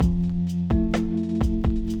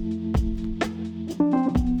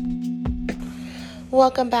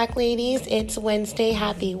Welcome back, ladies. It's Wednesday.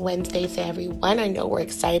 Happy Wednesday to everyone. I know we're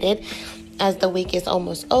excited as the week is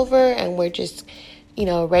almost over and we're just,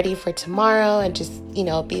 ready for tomorrow and just,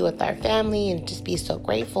 be with our family and just be so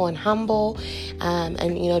grateful and humble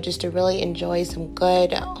and just to really enjoy some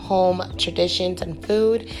good home traditions and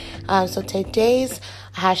food. So today's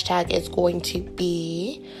hashtag is going to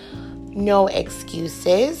be no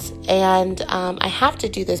excuses. And I have to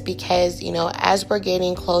do this because, as we're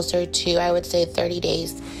getting closer to, I would say 30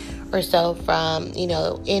 days or so from,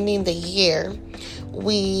 ending the year,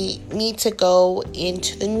 we need to go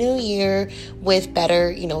into the new year with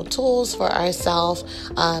better, tools for ourselves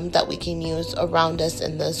that we can use around us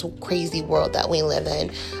in this crazy world that we live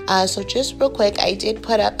in. So just real quick, I did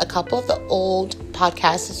put up a couple of the old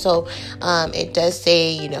podcasts. So it does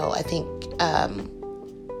say, I think,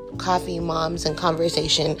 Coffee Moms and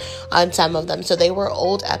Conversation on some of them. So they were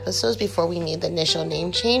old episodes before we made the initial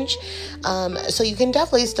name change. So you can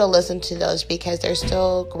definitely still listen to those because they're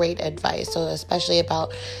still great advice. So especially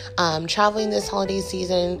about traveling this holiday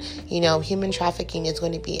season, human trafficking is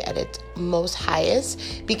going to be at its most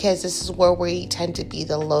highest because this is where we tend to be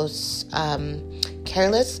the most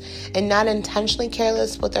careless, and not intentionally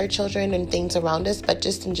careless with our children and things around us, but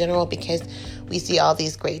just in general because we see all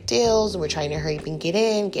these great deals. We're trying to hurry up and get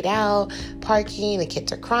in, get out, parking, the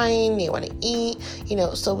kids are crying, they want to eat,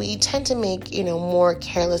 so we tend to make, more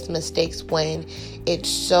careless mistakes when it's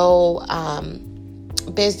so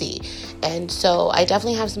busy. And so I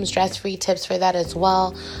definitely have some stress-free tips for that as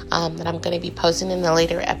well that I'm going to be posting in a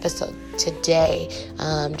later episode today,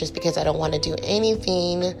 just because I don't want to do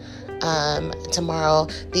anything tomorrow.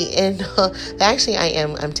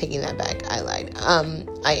 I'm taking that back. I lied.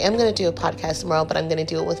 I am going to do a podcast tomorrow, but I'm going to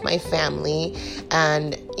do it with my family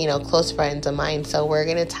and, close friends of mine. So we're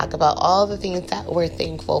going to talk about all the things that we're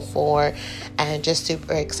thankful for and just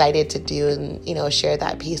super excited to do and, share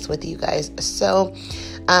that piece with you guys. So,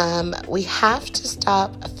 we have to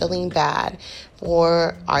stop feeling bad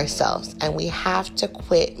for ourselves and we have to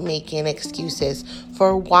quit making excuses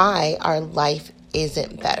for why our life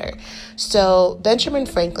isn't better. So Benjamin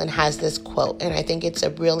Franklin has this quote, and I think it's a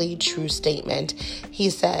really true statement. He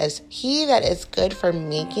says, "He that is good for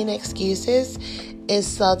making excuses is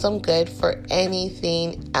seldom good for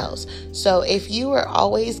anything else." So if you are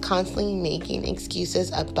always constantly making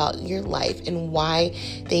excuses about your life and why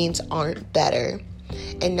things aren't better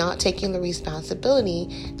and not taking the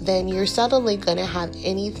responsibility, then you're suddenly going to have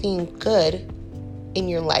anything good in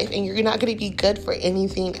your life, and you're not going to be good for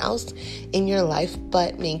anything else in your life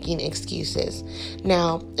but making excuses.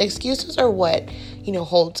 Now, excuses are what,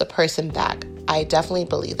 holds a person back. I definitely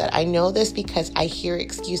believe that. I know this because I hear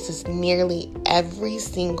excuses nearly every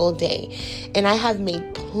single day, and I have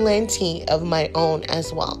made plenty of my own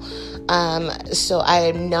as well. So I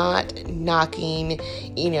am not knocking,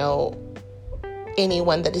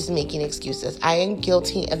 anyone that is making excuses. I am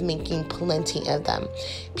guilty of making plenty of them.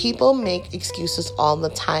 People make excuses all the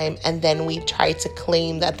time, and then we try to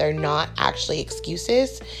claim that they're not actually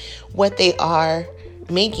excuses. What they are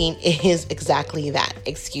making is exactly that,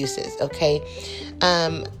 excuses, okay?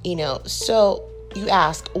 So you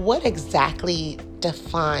ask, what exactly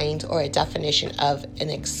defined or a definition of an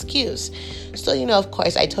excuse? So, of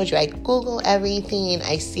course, I told you I Google everything,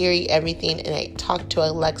 I Siri everything, and I talk to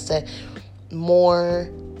Alexa more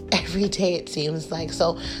every day, it seems like.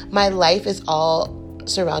 So my life is all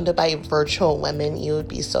surrounded by virtual women. You would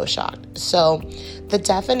be so shocked. So the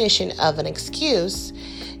definition of an excuse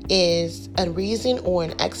is a reason or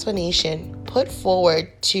an explanation put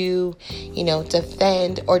forward to,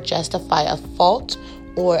 defend or justify a fault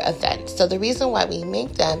or event. So the reason why we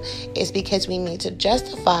make them is because we need to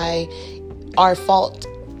justify our fault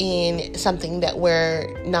in something that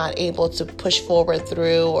we're not able to push forward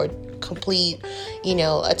through or complete,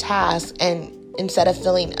 a task, and instead of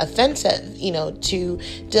feeling offensive, to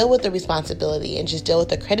deal with the responsibility and just deal with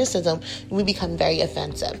the criticism, we become very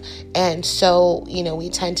offensive. And so, we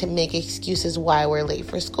tend to make excuses why we're late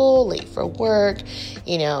for school, late for work,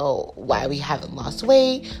 why we haven't lost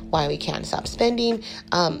weight, why we can't stop spending.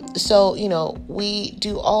 So, we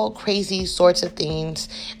do all crazy sorts of things,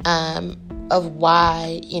 of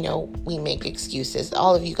why, we make excuses.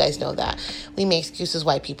 All of you guys know that. We make excuses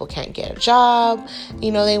why people can't get a job,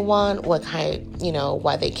 they want, what kind,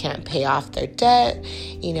 why they can't pay off their debt,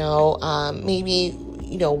 maybe,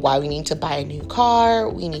 why we need to buy a new car,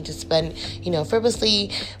 we need to spend,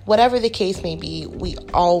 frivolously, whatever the case may be, we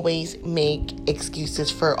always make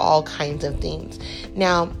excuses for all kinds of things.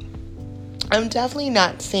 Now, I'm definitely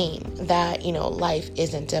not saying that, life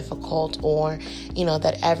isn't difficult or,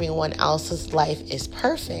 that everyone else's life is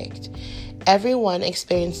perfect. Everyone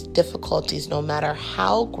experiences difficulties no matter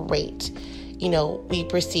how great, we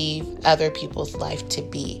perceive other people's life to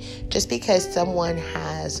be. Just because someone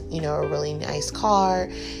has, a really nice car,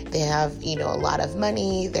 they have, a lot of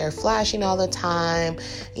money, they're flashing all the time,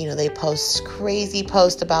 they post crazy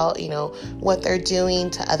posts about, what they're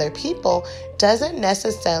doing to other people, doesn't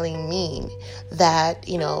necessarily mean that,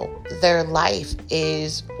 their life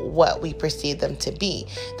is what we perceive them to be.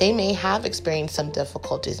 They may have experienced some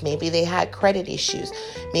difficulties. Maybe they had credit issues.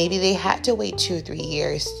 Maybe they had to wait 2 or 3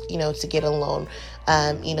 years, to get a loan.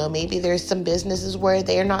 Maybe there's some businesses where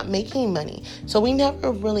they're not making money. So we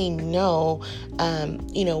never really know,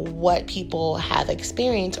 what people have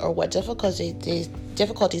experienced or what difficulties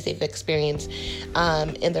they've experienced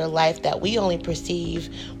in their life, that we only perceive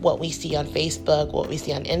what we see on Facebook, what we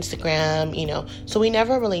see on Instagram, so we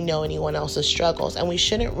never really know anyone else's struggles, and we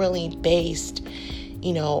shouldn't really base,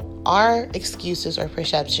 our excuses or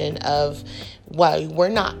perception of why we're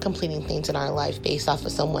not completing things in our life based off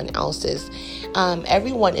of someone else's.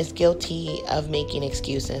 Everyone is guilty of making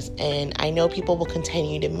excuses, and I know people will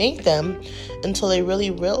continue to make them until they really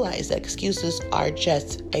realize that excuses are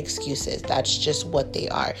just excuses. That's just what they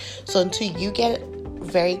are. So until you get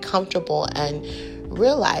very comfortable and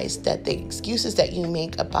realize that the excuses that you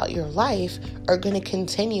make about your life are going to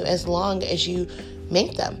continue as long as you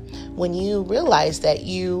make them. When you realize that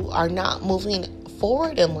you are not moving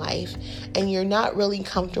forward in life and you're not really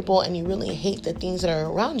comfortable and you really hate the things that are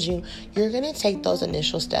around you, you're going to take those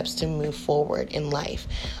initial steps to move forward in life.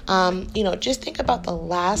 Just think about the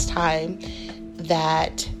last time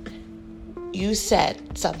that you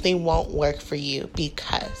said something won't work for you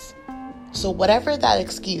because. So whatever that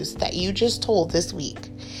excuse that you just told this week,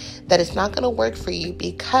 that it's not going to work for you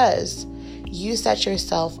because you set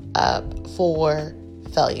yourself up for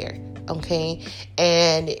failure, okay?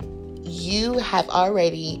 And you have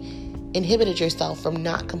already inhibited yourself from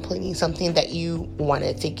not completing something that you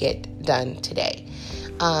wanted to get done today.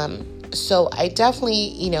 So I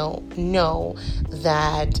definitely, know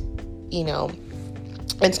that,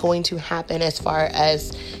 it's going to happen as far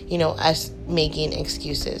as, us making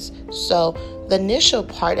excuses. So the initial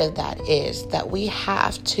part of that is that we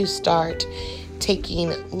have to start taking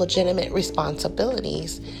legitimate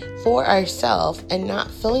responsibilities for ourselves and not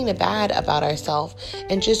feeling bad about ourselves,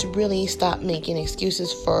 and just really stop making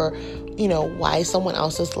excuses for, why someone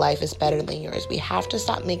else's life is better than yours. We have to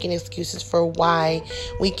stop making excuses for why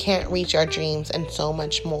we can't reach our dreams and so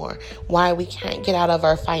much more, why we can't get out of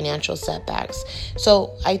our financial setbacks.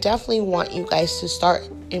 So I definitely want you guys to start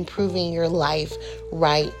improving your life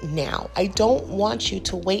right now. I don't want you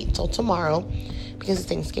to wait till tomorrow, because it's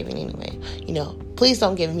Thanksgiving anyway. Please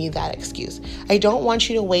don't give me that excuse. I don't want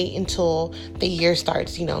you to wait until the year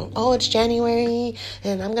starts, it's January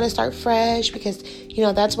and I'm going to start fresh because,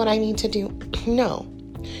 that's what I need to do. No,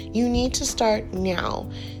 you need to start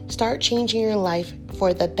now. Start changing your life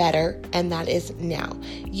for the better, and that is now.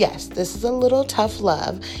 Yes, this is a little tough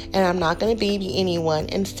love, and I'm not going to baby anyone,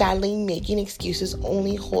 and sadly, making excuses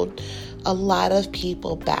only hold a lot of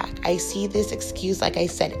people back. I see this excuse, like I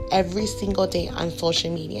said, every single day on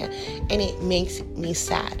social media, and it makes me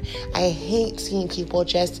sad. I hate seeing people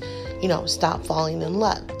just, stop falling in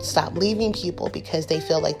love, stop leaving people because they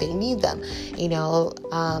feel like they need them,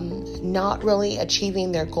 not really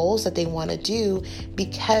achieving their goals that they want to do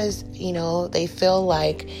because, they feel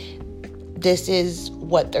like this is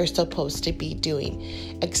what they're supposed to be doing.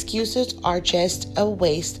 Excuses are just a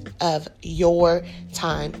waste of your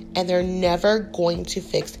time, and they're never going to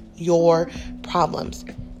fix your problems.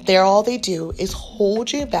 All they do is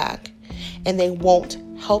hold you back, and they won't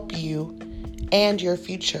help you and your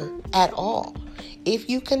future at all. If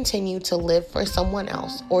you continue to live for someone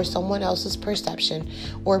else or someone else's perception,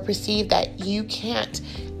 or perceive that you can't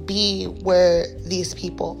be where these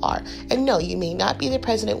people are. And no, you may not be the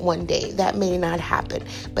president one day. That may not happen.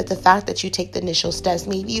 But the fact that you take the initial steps,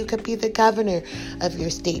 maybe you could be the governor of your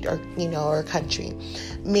state or, or country.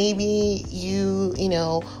 Maybe you,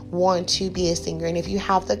 want to be a singer. And if you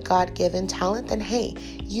have the God-given talent, then hey,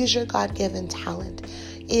 use your God-given talent.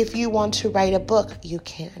 If you want to write a book, you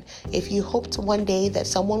can. If you hope to one day that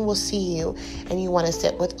someone will see you and you want to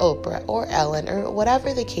sit with Oprah or Ellen or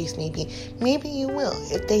whatever the case may be, maybe you will.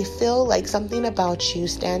 If they feel like something about you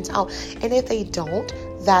stands out. And if they don't,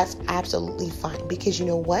 that's absolutely fine. Because you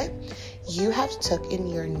know what? You have took in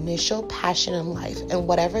your initial passion in life, and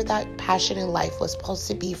whatever that passion in life was supposed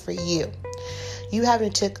to be for you. You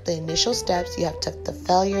haven't took the initial steps. You have took the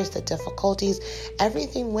failures, the difficulties,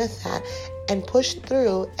 everything with that, and pushed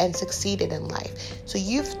through and succeeded in life. So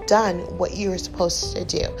you've done what you were supposed to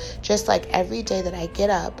do. Just like every day that I get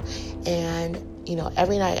up and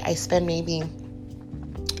every night I spend maybe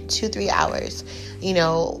 2-3 hours,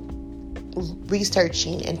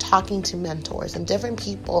 researching and talking to mentors and different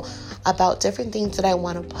people about different things that I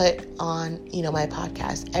want to put on, my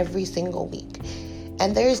podcast every single week.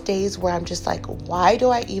 And there's days where I'm just like, why do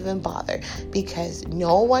I even bother? Because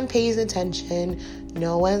no one pays attention,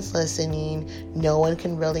 no one's listening, no one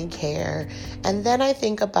can really care. And then I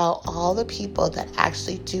think about all the people that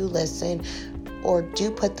actually do listen or do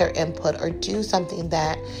put their input or do something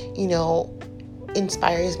that,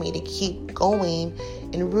 inspires me to keep going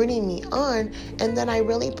and rooting me on. And then I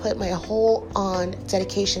really put my whole on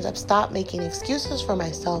dedication to stop making excuses for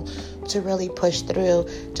myself to really push through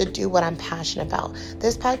to do what I'm passionate about.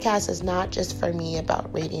 This podcast is not just for me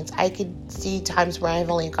about ratings. I could see times where I've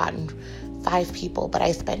only gotten 5 people, but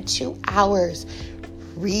I spent 2 hours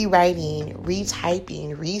rewriting,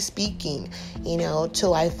 retyping, re-speaking,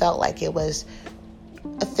 till I felt like it was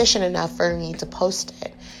efficient enough for me to post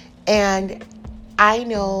it. And I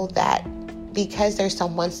know that because there's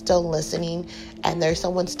someone still listening and there's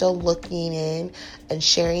someone still looking in and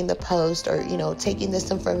sharing the post or, taking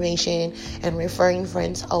this information and referring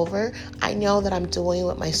friends over, I know that I'm doing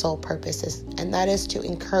what my sole purpose is. And that is to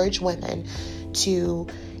encourage women to,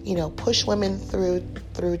 push women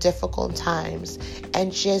through difficult times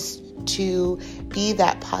and just to be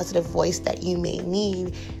that positive voice that you may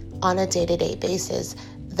need on a day-to-day basis.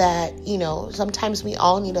 That, sometimes we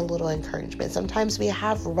all need a little encouragement. Sometimes we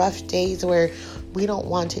have rough days where we don't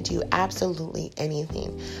want to do absolutely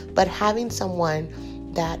anything. But having someone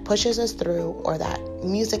that pushes us through, or that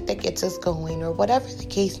music that gets us going, or whatever the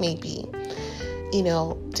case may be,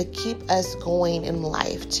 to keep us going in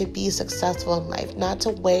life, to be successful in life, not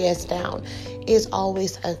to weigh us down, is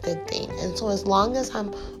always a good thing. And so as long as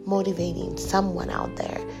I'm motivating someone out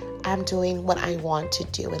there, I'm doing what I want to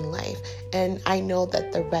do in life. And I know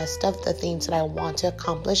that the rest of the things that I want to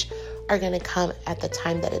accomplish are going to come at the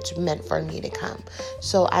time that it's meant for me to come.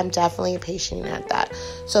 So I'm definitely patient at that.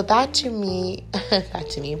 So back to making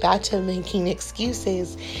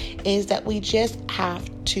excuses, is that we just have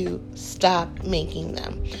to stop making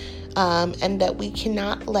them. And that we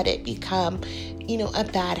cannot let it become, a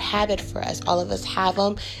bad habit for us. All of us have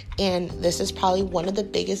them. And this is probably one of the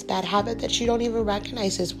biggest bad habits that you don't even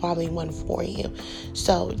recognize is probably one for you.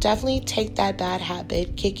 So definitely take that bad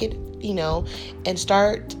habit, kick it, and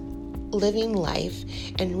start living life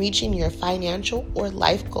and reaching your financial or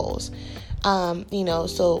life goals.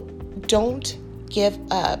 So don't give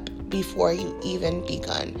up before you even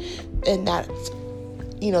begun. And that's,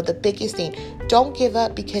 the biggest thing. Don't give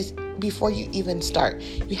up before you even start.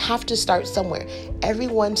 You have to start somewhere.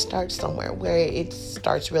 Everyone starts somewhere, where it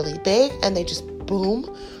starts really big and they just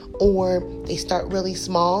boom, or they start really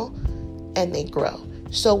small and they grow.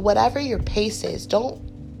 So whatever your pace is, don't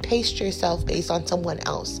pace yourself based on someone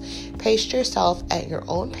else. Pace yourself at your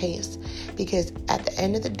own pace, because at the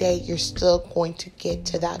end of the day, you're still going to get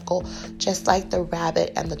to that goal, just like the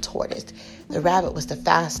rabbit and the tortoise. The rabbit was the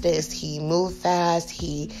fastest. He moved fast.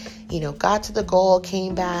 He, got to the goal,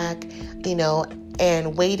 came back,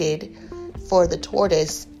 and waited for the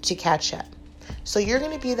tortoise to catch up. So you're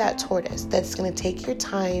going to be that tortoise that's going to take your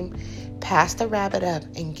time, pass the rabbit up,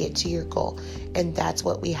 and get to your goal. And that's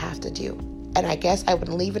what we have to do. And I guess I would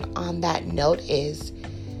leave it on that note is,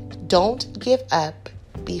 don't give up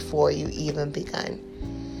before you even begun.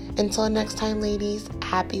 Until next time, ladies,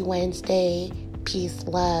 happy Wednesday. Peace,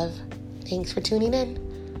 love. Thanks for tuning in.